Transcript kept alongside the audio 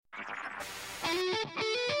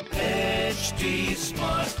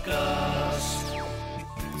Smartcast.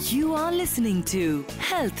 You are listening to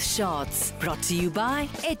Health Shots brought to you by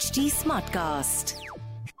HT Smartcast.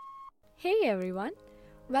 Hey everyone,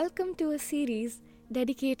 welcome to a series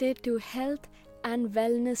dedicated to health and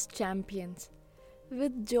wellness champions.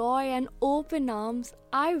 With joy and open arms,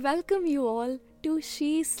 I welcome you all to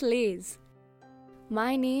She Slays.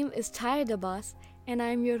 My name is Chaya Abbas and I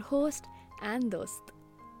am your host and दोस्त.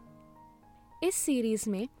 इस series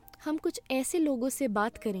में हम कुछ ऐसे लोगों से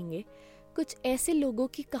बात करेंगे, कुछ ऐसे लोगों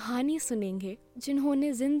की कहानी सुनेंगे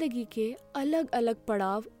जिन्होंने ज़िंदगी के अलग अलग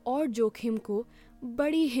पड़ाव और जोखिम को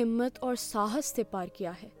बड़ी हिम्मत और साहस से पार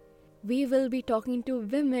किया है. We will be talking to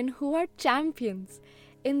women who are champions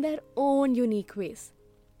in their own unique ways.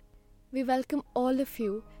 We welcome all of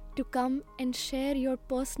you to come and share your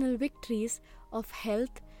personal victories of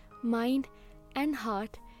health, mind and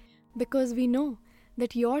heart because we know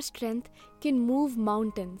that your strength can move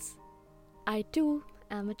mountains. I too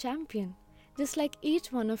am a champion. Just like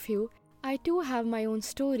each one of you, I too have my own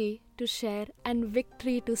story to share and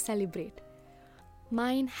victory to celebrate.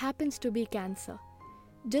 Mine happens to be cancer.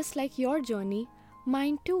 Just like your journey,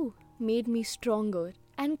 mine too made me stronger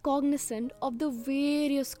and cognizant of the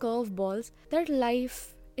various curveballs that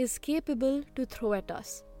life is capable to throw at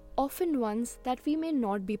us, often ones that we may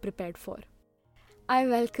not be prepared for. I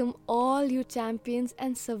welcome all you champions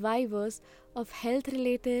and survivors of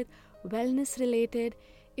health-related, wellness-related,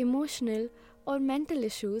 emotional or mental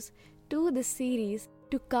issues to this series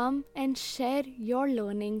to come and share your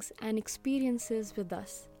learnings and experiences with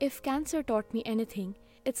us. If cancer taught me anything,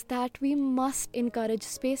 it's that we must encourage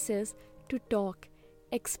spaces to talk,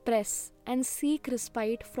 express and seek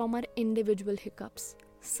respite from our individual hiccups.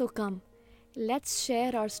 So come, let's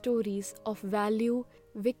share our stories of value,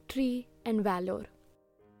 victory and valor.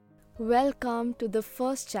 Welcome to the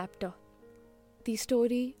first chapter, the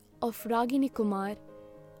story of Ragini Kumar,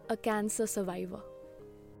 a cancer survivor.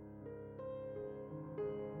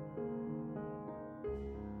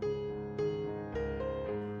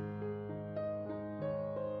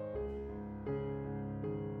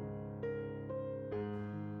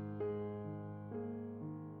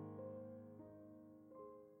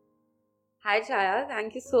 Hi Chaya,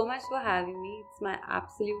 thank you so much for having me. It's my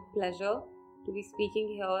absolute pleasure to be speaking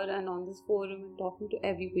here and on this forum and talking to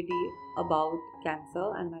everybody about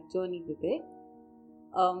cancer and my journey with it.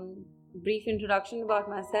 Brief introduction about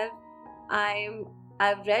myself.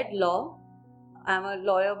 I've read law. I'm a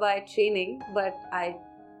lawyer by training, but I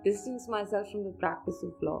distanced myself from the practice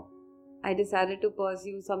of law. I decided to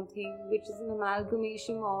pursue something which is an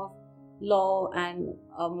amalgamation of law and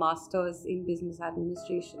a master's in business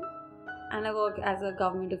administration. And I work as a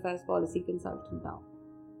government affairs policy consultant now.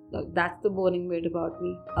 So that's the boring bit about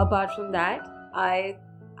me. Apart from that, I'm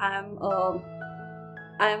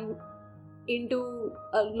into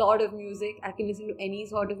a lot of music. I can listen to any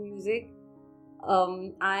sort of music.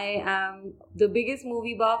 I am the biggest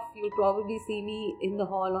movie buff. You'll probably see me in the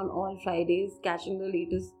hall on all Fridays catching the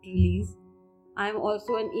latest release. I'm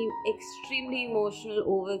also an extremely emotional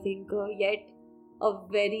overthinker, yet a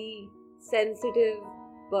very sensitive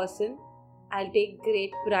person. I'll take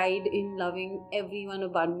great pride in loving everyone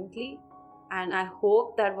abundantly, and I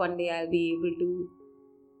hope that one day I'll be able to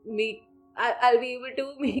make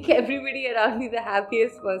everybody around me the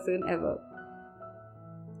happiest person ever.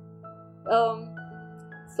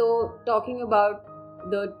 So talking about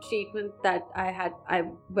the treatment that I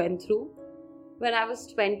went through when I was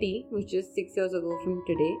 20, which is 6 years ago from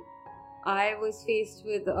today, I was faced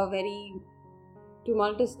with a very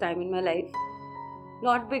tumultuous time in my life.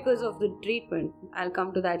 Not because of the treatment, I'll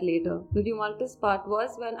come to that later. The tumultuous part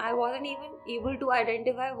was when I wasn't even able to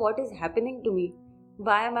identify what is happening to me.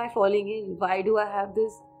 Why am I falling ill? Why do I have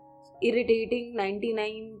this irritating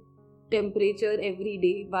 99 temperature every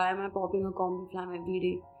day? Why am I popping a Combiflam every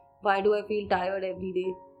day? Why do I feel tired every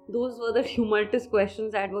day? Those were the tumultuous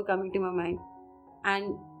questions that were coming to my mind.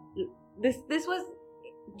 And this was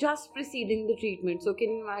just preceding the treatment. So can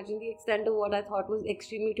you imagine the extent of what I thought was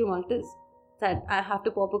extremely tumultuous? That I have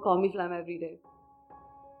to pop a Combiflam every day.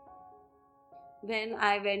 When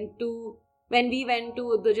we went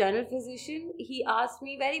to the general physician, he asked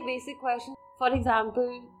me very basic questions. For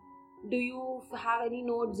example, do you have any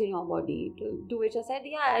nodes in your body? To which I said,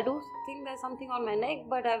 yeah, I do think there's something on my neck,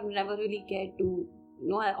 but I've never really cared to,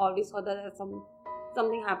 I always thought that there's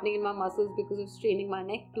something happening in my muscles because of straining my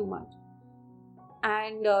neck too much.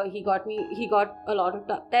 And he got a lot of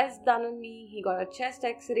tests done on me. He got a chest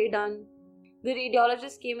x-ray done. The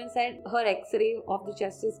radiologist came and said her x-ray of the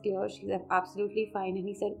chest is clear. She's absolutely fine. And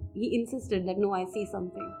he insisted that no, I see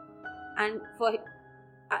something. And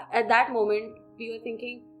at that moment, we were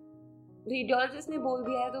thinking, radiologist ने बोल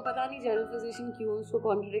दिया है तो पता नहीं general physician क्यों उसको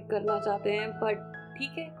contradict करना चाहते हैं, बट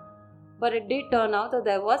ठीक है. But it did turn out that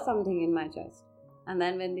there was something in my chest. And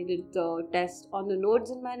then when they did the test on the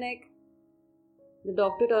nodes in my neck, the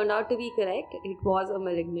doctor turned out to be correct. It was a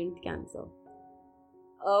malignant cancer.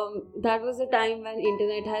 That was the time when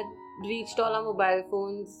internet had reached all our mobile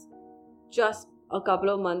phones just a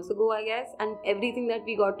couple of months ago, I guess. And everything that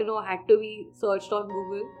we got to know had to be searched on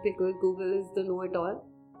Google because Google is the know-it-all.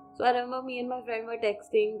 So I remember me and my friend were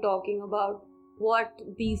texting, talking about what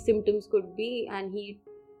these symptoms could be, and he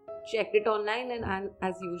checked it online, and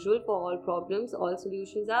as usual for all problems, all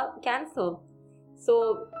solutions are cancer.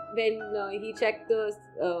 So when he checked the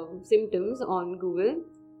symptoms on Google,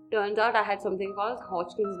 turns out I had something called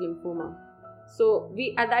Hodgkin's lymphoma. So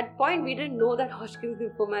we at that point we didn't know that Hodgkin's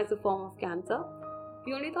lymphoma is a form of cancer.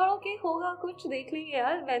 We only thought, okay, होगा कुछ, देख लेंगे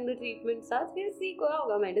यार, when the treatment starts, फिर see क्या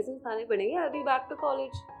होगा, medicines खाने पड़ेंगे, I'll be back to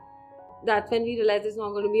college. That's when we realized it's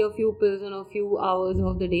not going to be a few pills and a few hours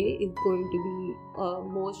of the day. It's going to be a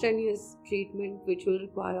more strenuous treatment which will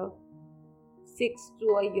require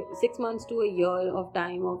 6 months to a year of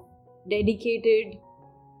time of dedicated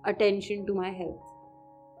attention to my health.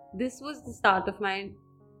 This was the start of my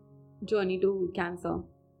journey to cancer.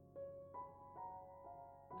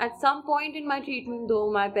 At some point in my treatment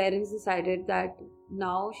though, my parents decided that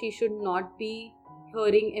now she should not be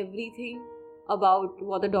hearing everything about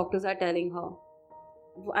what the doctors are telling her.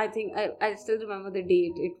 I think I still remember the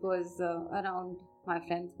date. It was around my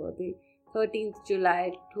friend's birthday, 13th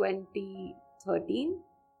July 2013.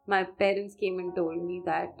 My parents came and told me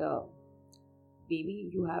that, baby,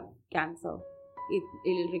 you have cancer.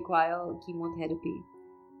 It'll require chemotherapy.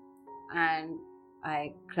 And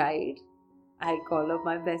I cried. I called up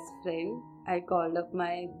my best friend. I called up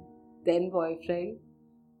my then boyfriend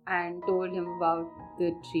and told him about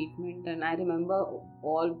the treatment, and I remember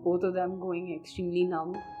both of them going extremely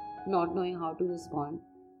numb, not knowing how to respond.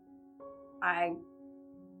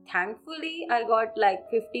 Thankfully I got like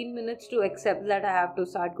 15 minutes to accept that I have to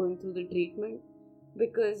start going through the treatment,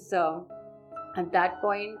 because at that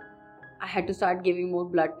point I had to start giving more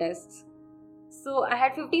blood tests. So I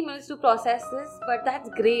had 15 minutes to process this, but that's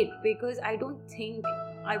great because I don't think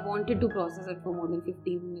I wanted to process it for more than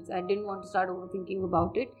 15 minutes. I didn't want to start overthinking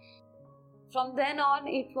about it. From then on,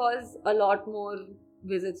 it was a lot more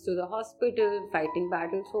visits to the hospital, fighting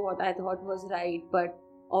battles for what I thought was right, but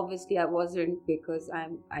obviously I wasn't, because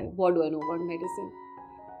what do I know about medicine?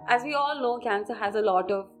 As we all know, cancer has a lot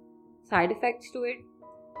of side effects to it,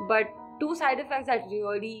 but 2 side effects that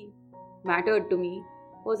really mattered to me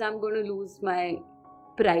was I'm going to lose my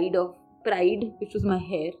pride, which was my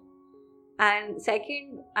hair. And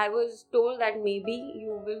second, I was told that maybe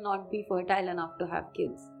you will not be fertile enough to have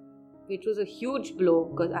kids, which was a huge blow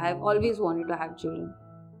because I have always wanted to have children.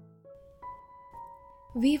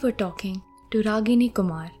 We were talking to Ragini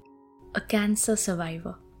Kumar, a cancer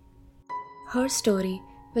survivor. Her story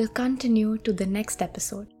will continue to the next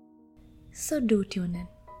episode, so do tune in.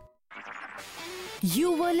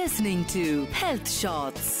 You were listening to Health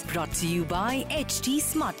Shots, brought to you by HT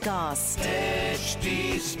Smartcast.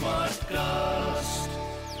 HT Smartcast.